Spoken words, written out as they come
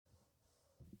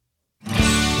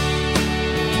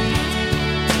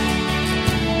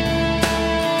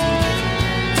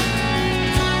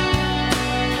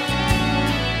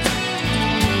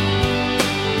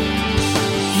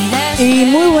Y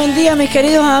muy buen día, mis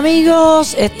queridos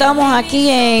amigos. Estamos aquí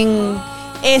en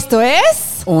Esto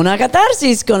es Una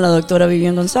Catarsis con la doctora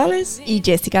Vivian González y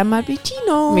Jessica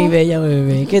Malvicino. Mi bella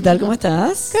bebé. ¿Qué tal? ¿Cómo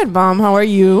estás? Good, Mom. How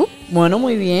are you? Bueno,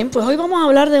 muy bien. Pues hoy vamos a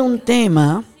hablar de un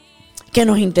tema que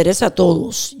nos interesa a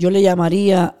todos. Yo le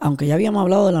llamaría, aunque ya habíamos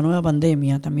hablado de la nueva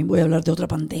pandemia, también voy a hablar de otra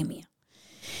pandemia.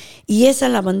 Y esa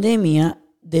es la pandemia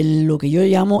de lo que yo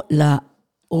llamo la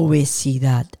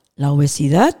obesidad. La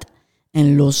obesidad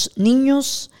en los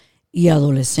niños y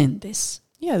adolescentes.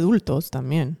 Y adultos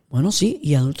también. Bueno, sí,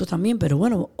 y adultos también, pero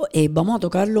bueno, vamos a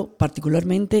tocarlo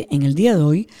particularmente en el día de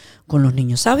hoy con los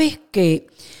niños. ¿Sabes que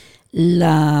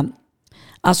la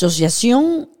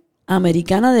Asociación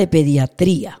Americana de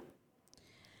Pediatría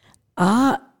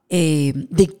ha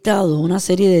dictado una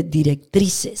serie de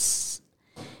directrices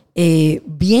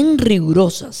bien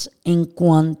rigurosas en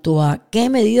cuanto a qué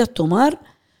medidas tomar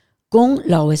con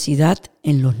la obesidad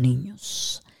en los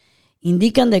niños?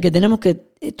 Indican de que tenemos que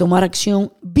tomar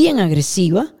acción bien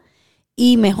agresiva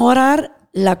y mejorar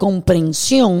la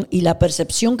comprensión y la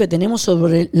percepción que tenemos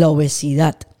sobre la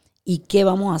obesidad y qué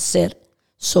vamos a hacer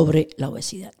sobre la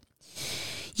obesidad.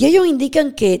 Y ellos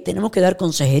indican que tenemos que dar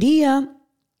consejería,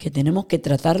 que tenemos que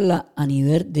tratarla a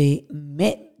nivel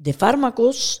de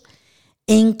fármacos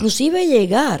e inclusive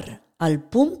llegar al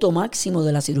punto máximo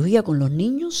de la cirugía con los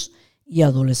niños y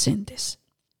adolescentes.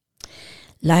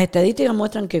 Las estadísticas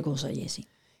muestran qué cosa, Jessie.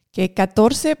 Que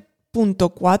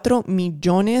 14.4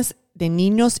 millones de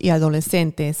niños y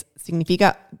adolescentes,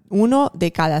 significa 1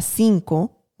 de cada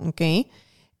 5, ¿okay?,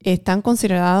 están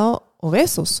considerados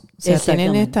obesos. O sea,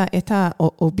 tienen esta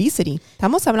obesity.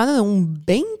 Estamos hablando de un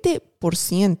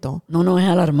 20%. No, es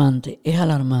alarmante, es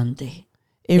alarmante.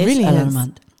 It really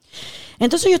alarmante.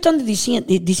 Entonces ellos están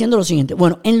diciendo lo siguiente.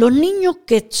 Bueno, en los niños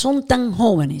que son tan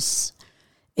jóvenes,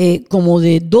 como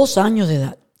de 2 años de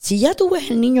edad, si ya tú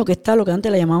ves el niño que está lo que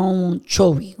antes le llamaban un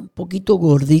chubby, un poquito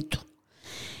gordito,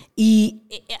 y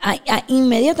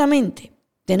inmediatamente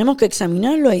tenemos que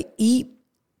examinarlo y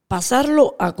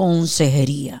pasarlo a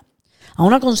consejería, a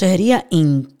una consejería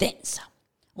intensa,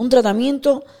 un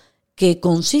tratamiento que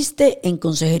consiste en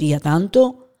consejería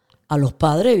tanto a los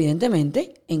padres,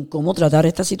 evidentemente, en cómo tratar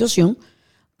esta situación,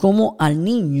 como al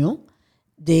niño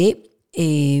de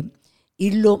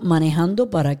irlo manejando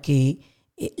para que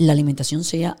la alimentación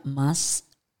sea más,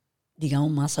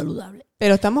 digamos, más saludable.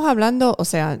 Pero estamos hablando, o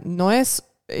sea, no es,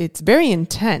 it's very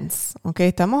intense, ¿ok?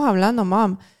 Estamos hablando,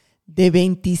 Mom, de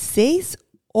 26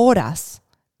 horas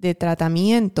de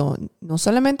tratamiento, no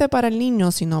solamente para el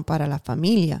niño, sino para la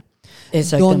familia.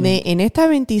 Exactamente. Donde en estas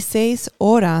 26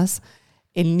 horas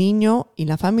el niño y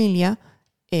la familia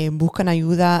buscan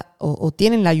ayuda o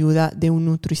tienen la ayuda de un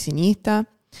nutricionista,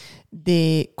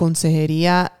 de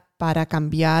consejería para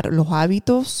cambiar los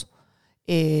hábitos,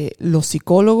 los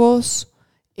psicólogos,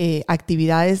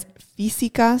 actividades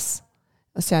físicas.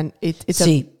 O sea,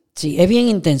 sí, es bien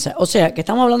intensa. O sea, que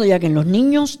estamos hablando ya que en los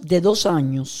niños de 2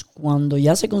 años, cuando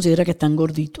ya se considera que están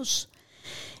gorditos,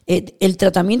 el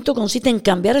tratamiento consiste en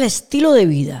cambiar el estilo de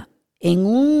vida, en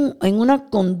una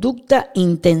conducta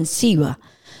intensiva,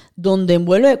 donde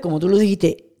envuelve, como tú lo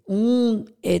dijiste, un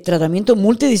tratamiento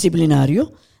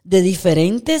multidisciplinario de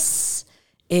diferentes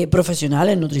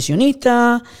profesionales,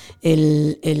 nutricionistas,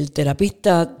 el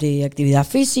terapista de actividad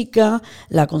física,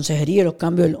 la consejería y los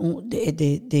cambios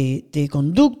de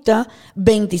conducta,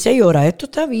 26 horas. Esto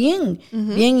está bien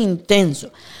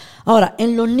intenso. Ahora,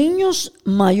 en los niños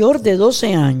mayor de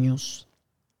 12 años,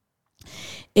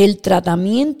 el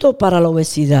tratamiento para la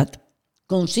obesidad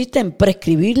consiste en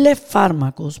prescribirles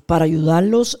fármacos para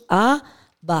ayudarlos a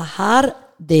bajar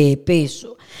de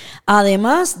peso.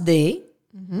 Además de,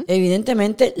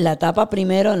 evidentemente, la etapa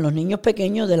primera en los niños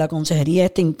pequeños de la consejería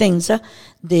esta intensa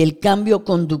del cambio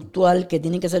conductual que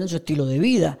tienen que hacer en su estilo de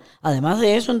vida. Además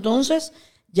de eso, entonces,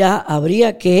 ya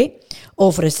habría que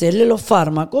ofrecerle los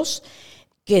fármacos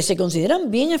que se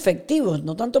consideran bien efectivos,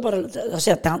 no tanto para, o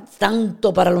sea,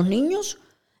 tanto para los niños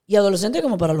y adolescentes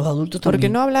como para los adultos también. ¿Por qué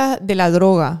no hablas de la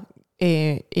droga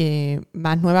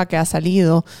más nueva que ha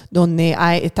salido, donde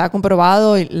está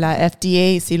comprobado, la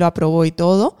FDA sí lo aprobó y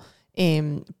todo,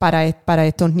 para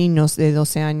estos niños de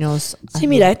 12 años? Sí,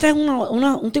 mira, esta es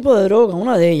un tipo de droga,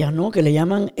 una de ellas, ¿no?, que le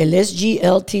llaman el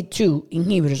SGLT2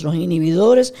 inhibitors, los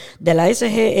inhibidores de la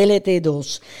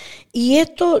SGLT2. Y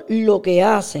esto lo que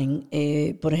hacen,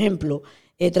 por ejemplo,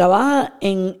 trabaja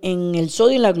en el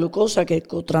sodio y la glucosa que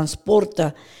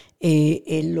transporta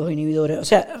los inhibidores. O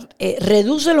sea,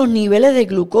 reduce los niveles de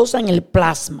glucosa en el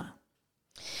plasma.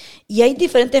 Y hay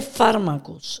diferentes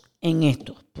fármacos en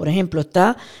esto. Por ejemplo,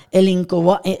 está el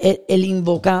Invocana,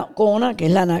 que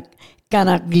es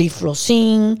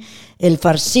canagliflozin, el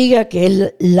Farxiga, que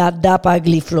es la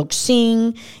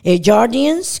dapagliflozin,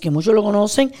 Jardiance, que muchos lo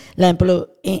conocen, la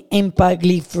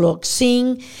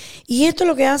empagliflozin. Y esto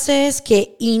lo que hace es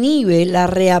que inhibe la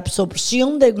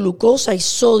reabsorción de glucosa y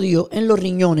sodio en los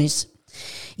riñones.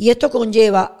 Y esto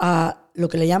conlleva a lo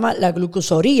que le llama la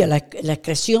glucosuria, la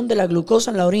excreción de la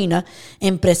glucosa en la orina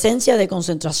en presencia de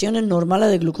concentraciones normales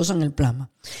de glucosa en el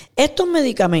plasma. Estos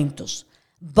medicamentos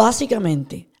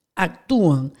básicamente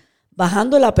actúan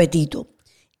bajando el apetito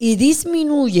y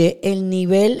disminuye el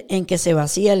nivel en que se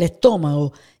vacía el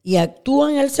estómago y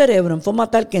actúan en el cerebro en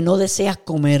forma tal que no deseas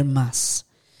comer más.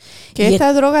 Que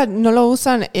esta droga no lo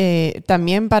usan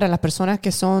también para las personas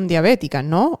que son diabéticas,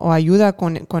 ¿no? ¿O ayuda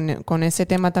con ese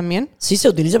tema también? Sí, se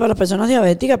utiliza para las personas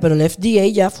diabéticas, pero el FDA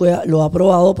ya lo ha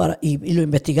aprobado y lo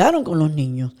investigaron con los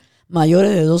niños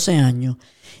mayores de 12 años.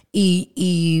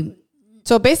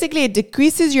 So basically it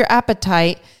decreases your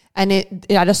appetite and it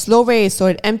at a slow rate, so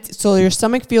your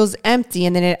stomach feels empty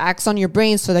and then it acts on your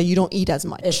brain so that you don't eat as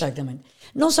much. Exactamente.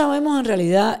 No sabemos en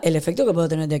realidad el efecto que puede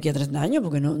tener de aquí a 30 años,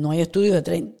 porque no hay estudios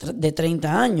de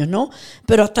 30 años, ¿no?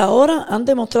 Pero hasta ahora han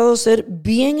demostrado ser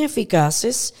bien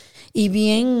eficaces y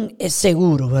bien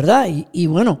seguros, ¿verdad? Y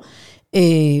bueno,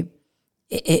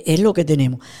 es lo que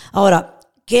tenemos. Ahora,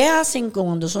 ¿qué hacen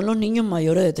cuando son los niños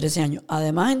mayores de 13 años?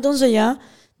 Además, entonces ya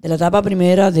de la etapa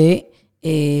primera de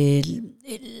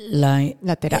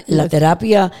la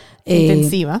terapia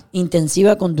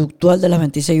intensiva conductual de las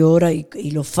 26 horas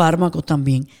y los fármacos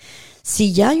también.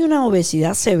 Si ya hay una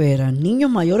obesidad severa en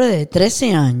niños mayores de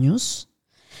 13 años,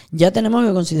 ya tenemos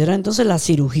que considerar entonces la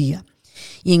cirugía.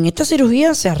 Y en esta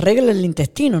cirugía se arregla el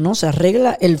intestino, ¿no? Se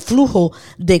arregla el flujo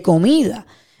de comida.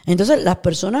 Entonces las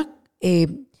personas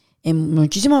en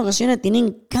muchísimas ocasiones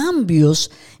tienen cambios,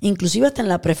 inclusive hasta en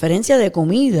la preferencia de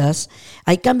comidas.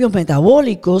 Hay cambios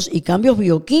metabólicos y cambios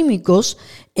bioquímicos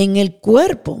en el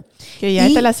cuerpo. Que ya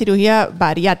esta es la cirugía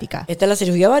bariátrica. Esta es la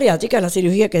cirugía bariátrica, es la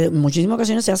cirugía que en muchísimas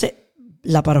ocasiones se hace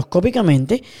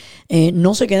laparoscópicamente.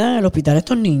 No se quedan en el hospital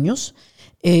estos niños.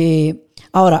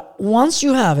 Ahora, once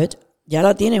you have it, ya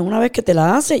la tienes. Una vez que te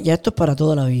la hace, ya esto es para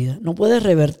toda la vida. No puedes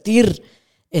revertir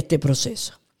este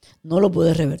proceso. No lo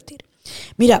puedes revertir.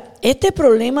 Mira, este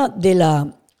problema de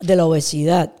la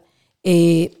obesidad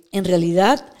en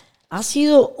realidad ha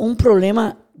sido un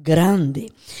problema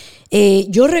grande.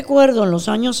 Yo recuerdo en los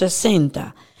años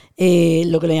 60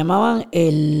 lo que le llamaban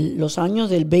los años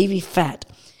del baby fat.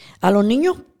 A los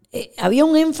niños había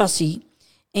un énfasis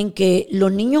en que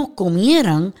los niños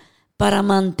comieran para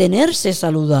mantenerse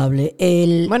saludable.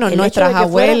 Nuestras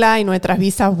abuelas y nuestras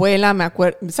bisabuelas, me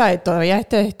acuerdo, ¿sabes? Todavía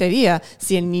este día,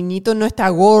 si el niñito no está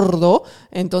gordo,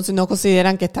 entonces no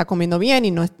consideran que está comiendo bien y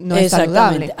no es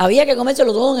saludable. Había que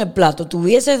comérselo todo en el plato,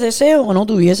 tuvieses deseo o no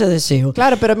tuvieses deseo.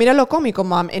 Claro, pero mira lo cómico,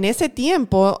 Mom. En ese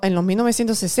tiempo, en los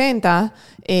 1960,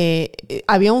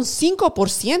 había un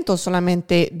 5%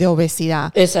 solamente de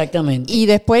obesidad. Exactamente. Y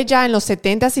después ya en los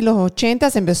 70s y los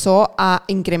 80s empezó a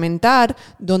incrementar,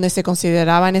 donde se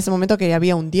consideraba en ese momento que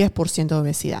había un 10% de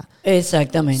obesidad.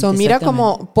 Exactamente. Mira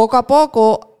como poco a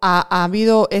poco ha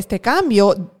habido este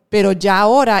cambio, pero ya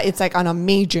ahora it's like on a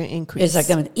major increase.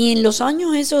 Exactamente. Y en los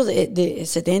años esos de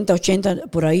 70, 80,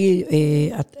 por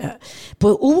ahí,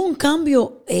 pues hubo un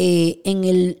cambio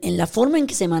en la forma en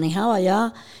que se manejaba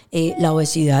ya la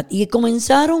obesidad. Y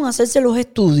comenzaron a hacerse los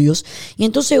estudios y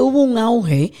entonces hubo un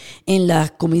auge en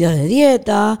las comidas de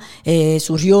dieta,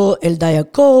 surgió el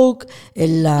Diet Coke,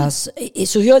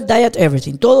 surgió el Diet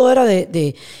Everything. Todo era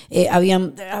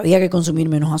había que consumir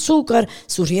menos azúcar,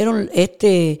 surgieron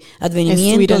este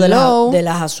advenimiento de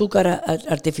las azúcares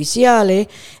artificiales,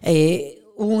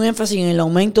 hubo un énfasis en el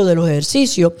aumento de los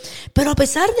ejercicios, pero a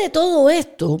pesar de todo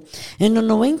esto, en los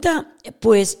 90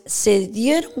 pues se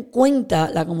dieron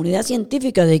cuenta la comunidad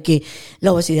científica de que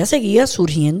la obesidad seguía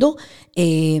surgiendo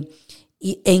e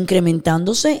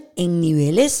incrementándose en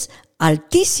niveles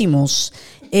altísimos.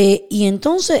 Y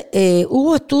entonces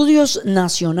hubo estudios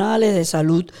nacionales de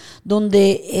salud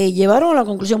donde llevaron a la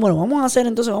conclusión, bueno, vamos a hacer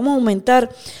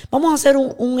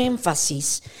un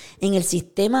énfasis en el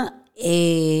sistema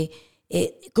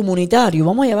comunitario,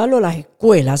 vamos a llevarlo a las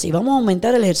escuelas y vamos a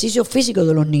aumentar el ejercicio físico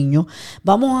de los niños,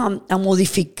 vamos a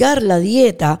modificar la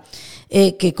dieta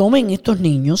que comen estos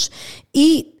niños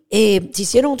y se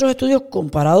hicieron otros estudios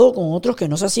comparados con otros que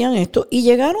no se hacían esto y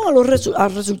llegaron a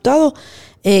resultados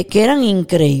que eran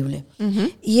increíbles.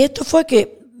 Uh-huh. Y esto fue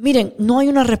que, miren, no hay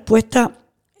una respuesta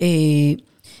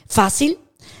fácil.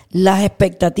 Las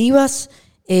expectativas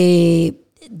de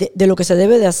lo que se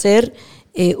debe de hacer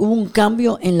hubo un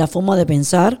cambio en la forma de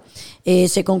pensar.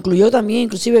 Se concluyó también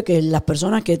inclusive que las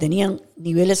personas que tenían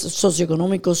niveles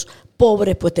socioeconómicos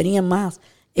pobres pues tenían más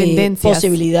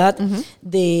posibilidad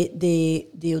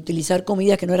de utilizar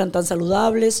comidas que no eran tan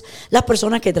saludables. Las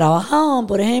personas que trabajaban,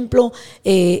 por ejemplo,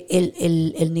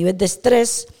 el nivel de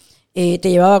estrés te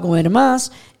llevaba a comer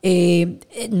más.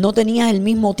 No tenías el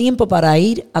mismo tiempo para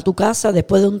ir a tu casa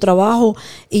después de un trabajo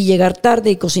y llegar tarde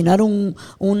y cocinar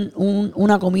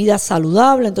una comida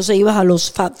saludable. Entonces ibas a los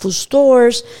fast food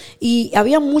stores y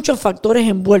había muchos factores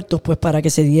envueltos pues para que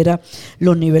se diera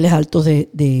los niveles altos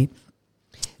de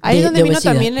ahí es donde vino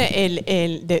obesidad. también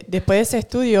después de ese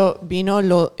estudio vino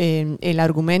el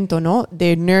argumento, ¿no?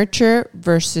 De nurture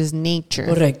versus nature.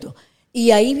 Correcto.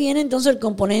 Y ahí viene entonces el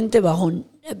componente bajo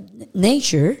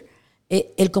nature,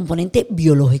 el componente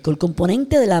biológico, el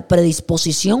componente de la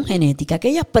predisposición genética.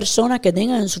 Aquellas personas que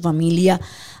tengan en su familia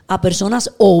a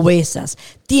personas obesas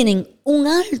tienen un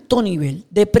alto nivel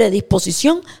de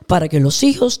predisposición para que los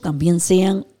hijos también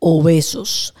sean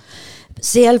obesos,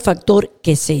 sea el factor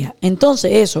que sea.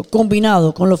 Entonces eso,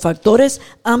 combinado con los factores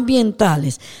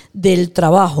ambientales, del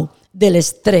trabajo, del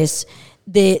estrés,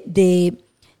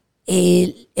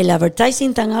 el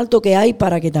advertising tan alto que hay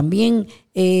para que también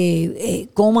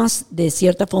comas de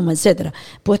cierta forma, etcétera.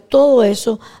 Pues todo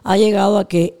eso ha llegado a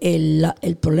que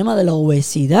el problema de la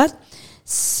obesidad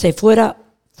se fuera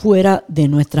de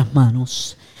nuestras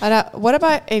manos. Ahora, what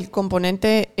about el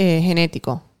componente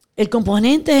genético? El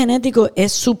componente genético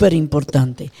es súper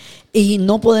importante y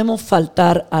no podemos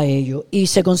faltar a ello. Y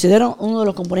se considera uno de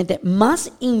los componentes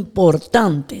más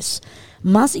importantes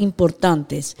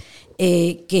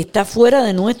que está fuera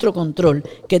de nuestro control,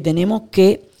 que tenemos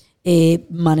que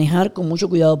manejar con mucho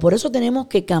cuidado. Por eso tenemos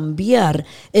que cambiar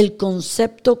el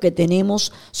concepto que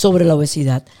tenemos sobre la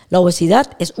obesidad. La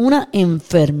obesidad es una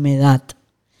enfermedad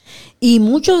y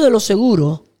muchos de los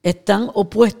seguros están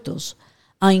opuestos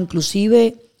a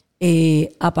inclusive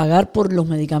a pagar por los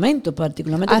medicamentos,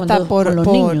 particularmente hasta por los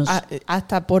niños.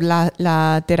 Hasta por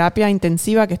la terapia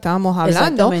intensiva que estábamos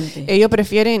hablando. Ellos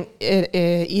prefieren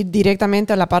ir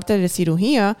directamente a la parte de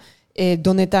cirugía,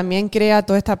 donde también crea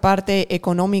toda esta parte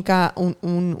económica,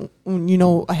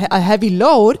 a heavy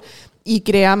load, y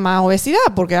crea más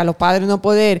obesidad, porque a los padres no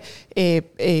poder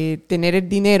tener el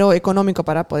dinero económico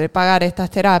para poder pagar estas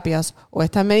terapias o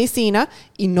esta medicina,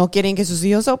 y no quieren que sus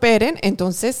hijos se operen,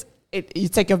 entonces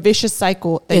it's like a vicious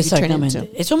cycle that you turn into.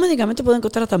 Esos medicamentos pueden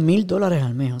costar hasta $1,000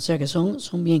 al mes, o sea que son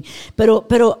bien. Pero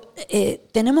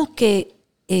tenemos que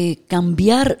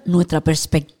cambiar nuestra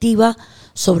perspectiva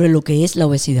sobre lo que es la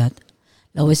obesidad.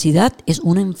 La obesidad es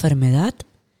una enfermedad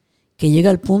que llega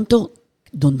al punto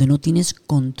donde no tienes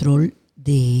control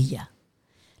de ella.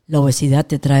 La obesidad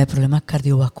te trae problemas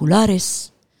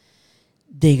cardiovasculares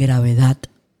de gravedad,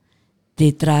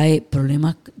 te trae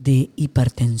problemas de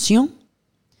hipertensión,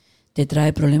 te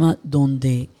trae problemas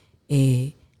donde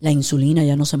la insulina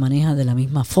ya no se maneja de la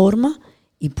misma forma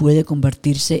y puede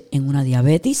convertirse en una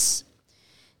diabetes.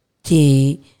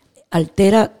 Te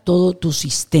altera todo tu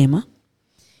sistema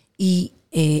y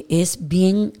es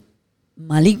bien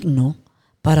maligno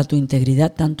para tu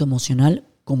integridad tanto emocional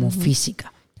como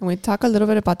física. Can we talk a little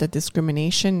bit about the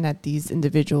discrimination that these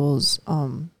individuals are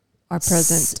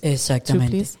present?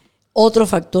 Exactamente. To, please? Otros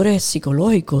factores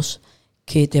psicológicos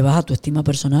que te baja tu estima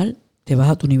personal, te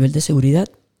baja tu nivel de seguridad.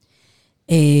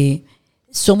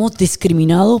 Somos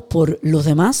discriminados por los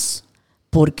demás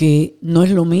porque no es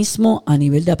lo mismo a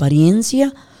nivel de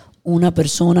apariencia una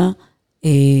persona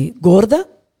gorda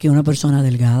que una persona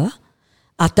delgada.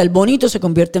 Hasta el bonito se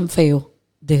convierte en feo,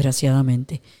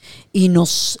 desgraciadamente. Y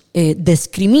nos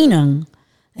discriminan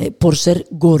por ser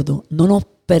gordo. No nos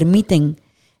permiten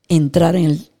entrar en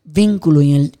el vínculo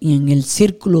y en el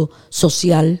círculo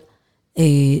social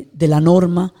de la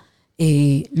norma.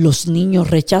 Los niños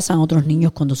rechazan a otros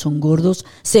niños cuando son gordos,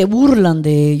 se burlan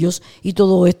de ellos y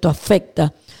todo esto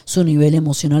afecta su nivel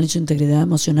emocional y su integridad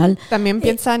emocional. También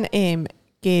piensan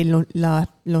que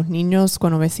los niños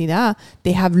con obesidad,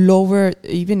 they have lower,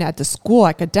 even at the school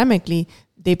academically,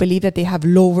 they believe that they have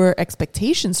lower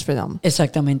expectations for them.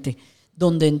 Exactamente.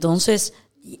 Donde entonces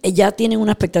ya tienen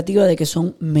una expectativa de que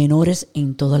son menores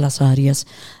en todas las áreas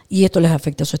y esto les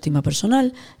afecta a su estima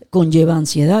personal, conlleva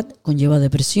ansiedad, conlleva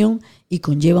depresión y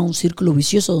conlleva un círculo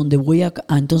vicioso donde voy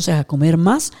entonces a comer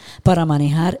más para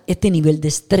manejar este nivel de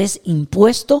estrés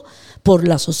impuesto por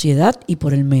la sociedad y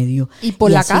por el medio. Y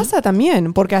por la casa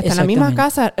también, porque hasta en la misma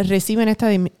casa reciben esta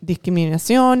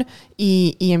discriminación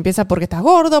y empieza porque estás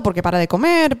gordo, porque para de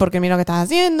comer, porque mira lo que estás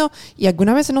haciendo, y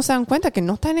algunas veces no se dan cuenta que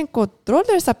no están en control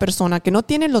de esa persona, que no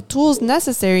tienen los tools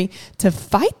necessary to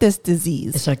fight this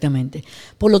disease. Exactamente.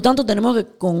 Por lo lo tanto, tenemos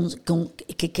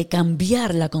que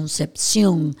cambiar la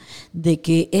concepción de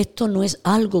que esto no es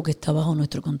algo que está bajo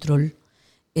nuestro control.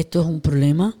 Esto es un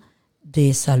problema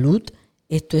de salud,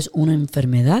 esto es una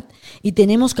enfermedad y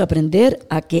tenemos que aprender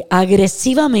a que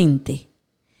agresivamente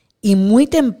y muy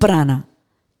temprana,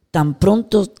 tan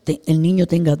pronto el niño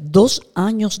tenga 2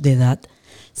 años de edad,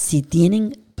 si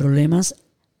tienen problemas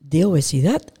de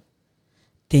obesidad,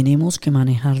 tenemos que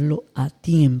manejarlo a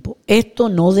tiempo. Esto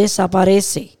no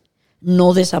desaparece,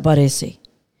 no desaparece.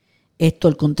 Esto,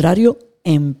 al contrario,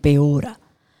 empeora.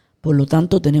 Por lo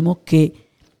tanto, tenemos que,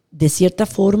 de cierta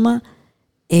forma,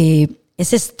 ese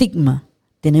estigma,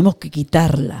 tenemos que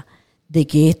quitarla, de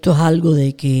que esto es algo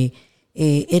de que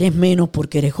eres menos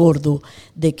porque eres gordo,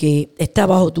 de que está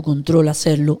bajo tu control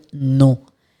hacerlo. No.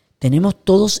 Tenemos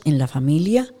todos en la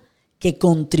familia que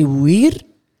contribuir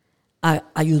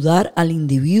a ayudar al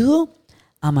individuo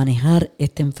a manejar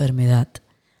esta enfermedad,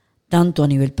 tanto a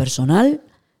nivel personal,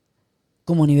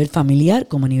 como a nivel familiar,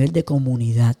 como a nivel de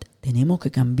comunidad. Tenemos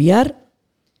que cambiar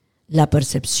la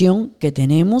percepción que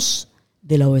tenemos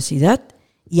de la obesidad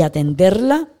y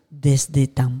atenderla desde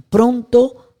tan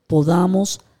pronto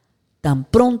podamos, tan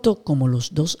pronto como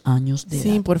los 2 años de edad.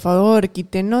 Sí, por favor,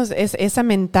 quítenos esa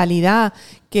mentalidad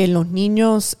que los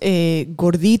niños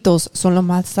gorditos son los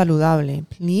más saludables.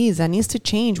 Please, that needs to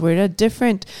change. We're a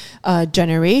different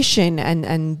generation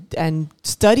and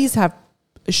studies have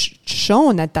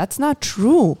shown that that's not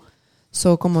true.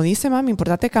 So, como dice mami,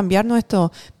 importante cambiar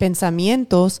nuestros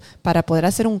pensamientos para poder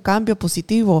hacer un cambio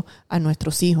positivo a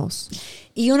nuestros hijos.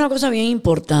 Y una cosa bien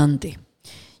importante.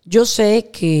 Yo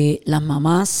sé que las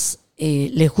mamás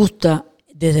les gusta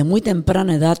desde muy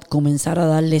temprana edad comenzar a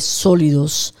darles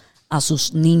sólidos a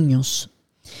sus niños.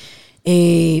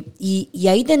 Y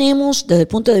ahí tenemos, desde el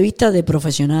punto de vista de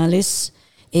profesionales,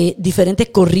 diferentes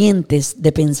corrientes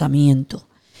de pensamiento.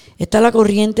 Está la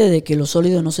corriente de que los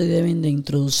sólidos no se deben de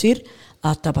introducir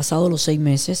hasta pasados los 6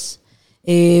 meses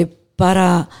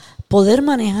para poder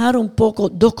manejar un poco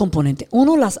 2 componentes.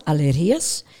 Uno, las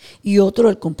alergias y otro,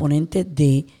 el componente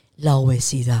de la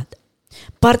obesidad.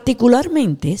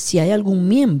 Particularmente si hay algún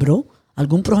miembro,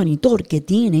 algún progenitor que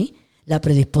tiene la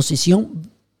predisposición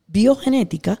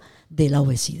biogenética de la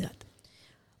obesidad.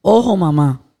 Ojo,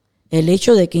 mamá, el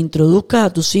hecho de que introduzcas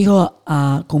a tus hijos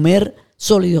a comer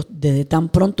sólidos desde tan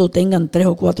pronto tengan 3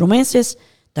 o 4 meses,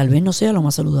 tal vez no sea lo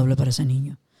más saludable para ese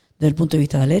niño, desde el punto de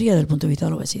vista de alergia, desde el punto de vista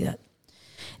de la obesidad.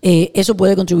 Eso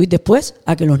puede contribuir después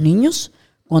a que los niños,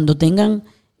 cuando tengan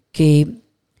que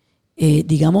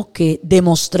digamos que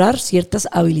demostrar ciertas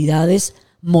habilidades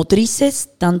motrices,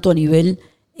 tanto a nivel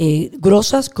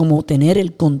grosas como tener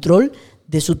el control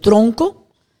de su tronco,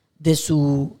 de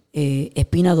su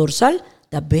espina dorsal,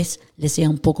 tal vez les sea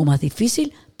un poco más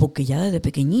difícil porque ya desde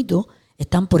pequeñito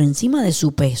están por encima de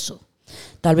su peso.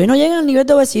 Tal vez no lleguen al nivel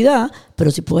de obesidad,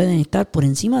 pero sí pueden estar por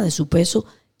encima de su peso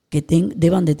que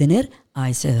deban de tener a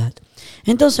esa edad.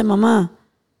 Entonces, mamá,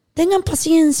 tengan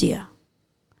paciencia.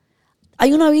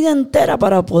 Hay una vida entera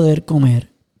para poder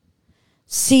comer.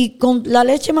 Si con la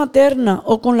leche materna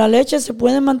o con la leche se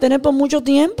pueden mantener por mucho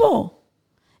tiempo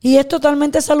y es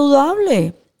totalmente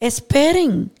saludable,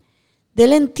 esperen,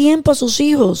 denle tiempo a sus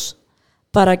hijos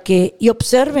para que y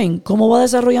observen cómo va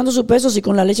desarrollando su peso. Si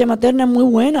con la leche materna es muy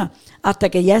buena, hasta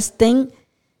que ya estén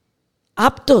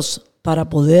aptos para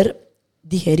poder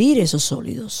digerir esos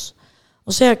sólidos.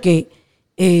 O sea que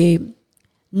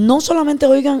no solamente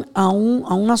oigan a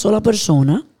una sola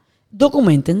persona,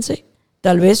 documentense.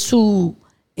 Tal vez su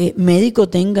médico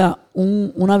tenga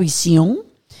una visión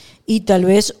y tal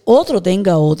vez otro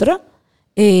tenga otra.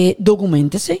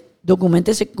 Documéntese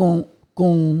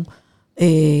con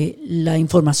la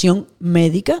información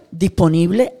médica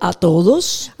disponible a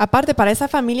todos. Aparte, para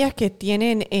esas familias que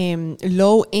tienen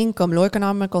low income, low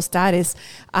economic status,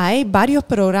 hay varios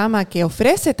programas que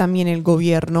ofrece también el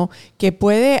gobierno que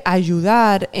puede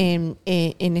ayudar en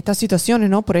estas situaciones,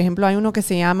 ¿no? Por ejemplo, hay uno que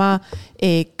se llama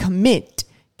Commit,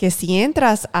 que si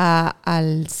entras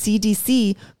al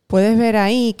CDC, puedes ver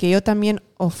ahí que ellos también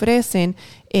ofrecen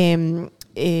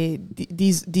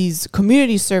these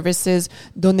community services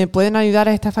donde pueden ayudar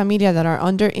a esta familia that are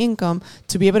under income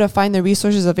to be able to find the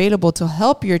resources available to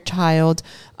help your child,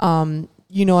 and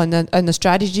the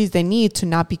strategies they need to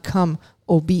not become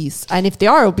obese. And if they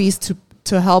are obese,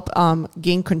 to help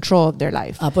gain control of their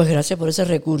life. Pues gracias por ese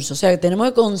recurso. O sea, que tenemos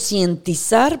que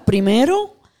concientizar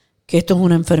primero que esto es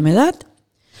una enfermedad,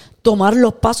 tomar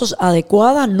los pasos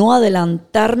adecuados, no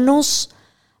adelantarnos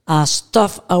a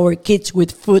stuff our kids with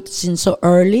food since so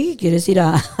early, quiere decir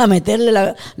a meterle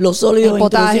los sólidos,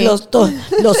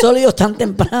 los sólidos tan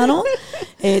temprano,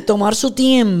 tomar su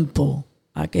tiempo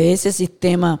a que ese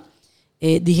sistema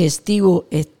digestivo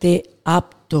esté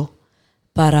apto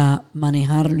para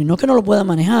manejarlo. Y no que no lo puedan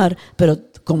manejar, pero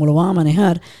como lo van a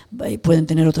manejar, pueden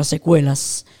tener otras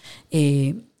secuelas.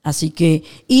 Así que,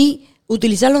 y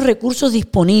utilizar los recursos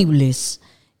disponibles,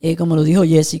 como lo dijo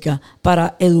Jessica,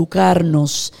 para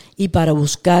educarnos y para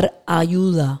buscar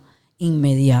ayuda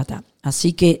inmediata.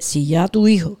 Así que si ya tu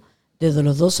hijo, desde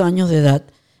los 2 años de edad,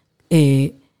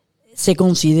 se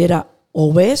considera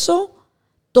obeso,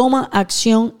 toma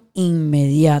acción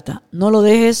inmediata. No lo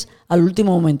dejes al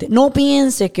último momento. No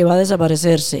pienses que va a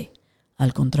desaparecerse.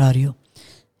 Al contrario.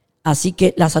 Así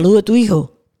que la salud de tu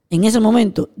hijo en ese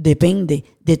momento depende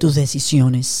de tus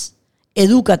decisiones.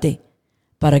 Edúcate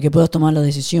para que puedas tomar la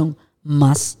decisión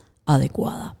más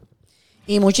adecuada.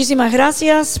 Y muchísimas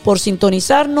gracias por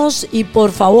sintonizarnos y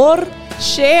por favor,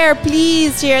 share,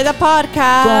 please, share the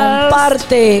podcast.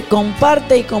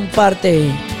 Comparte y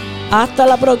comparte. Hasta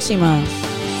la próxima.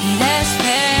 Y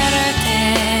desperté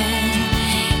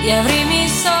y abrí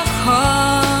mis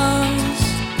ojos.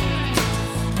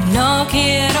 No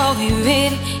quiero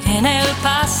vivir en el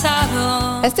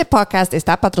pasado. Este podcast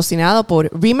está patrocinado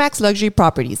por Remax Luxury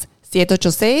Properties,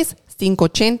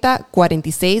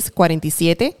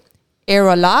 786-580-4647.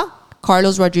 Aerola,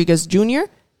 Carlos Rodriguez Jr.,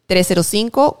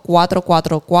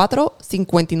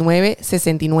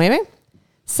 305-444-5969.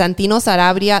 Santino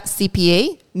Sarabria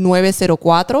CPA,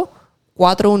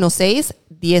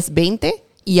 904-416-1020.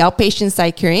 Y Outpatient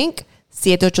Site Care Inc.,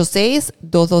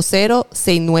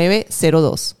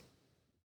 786-220-6902.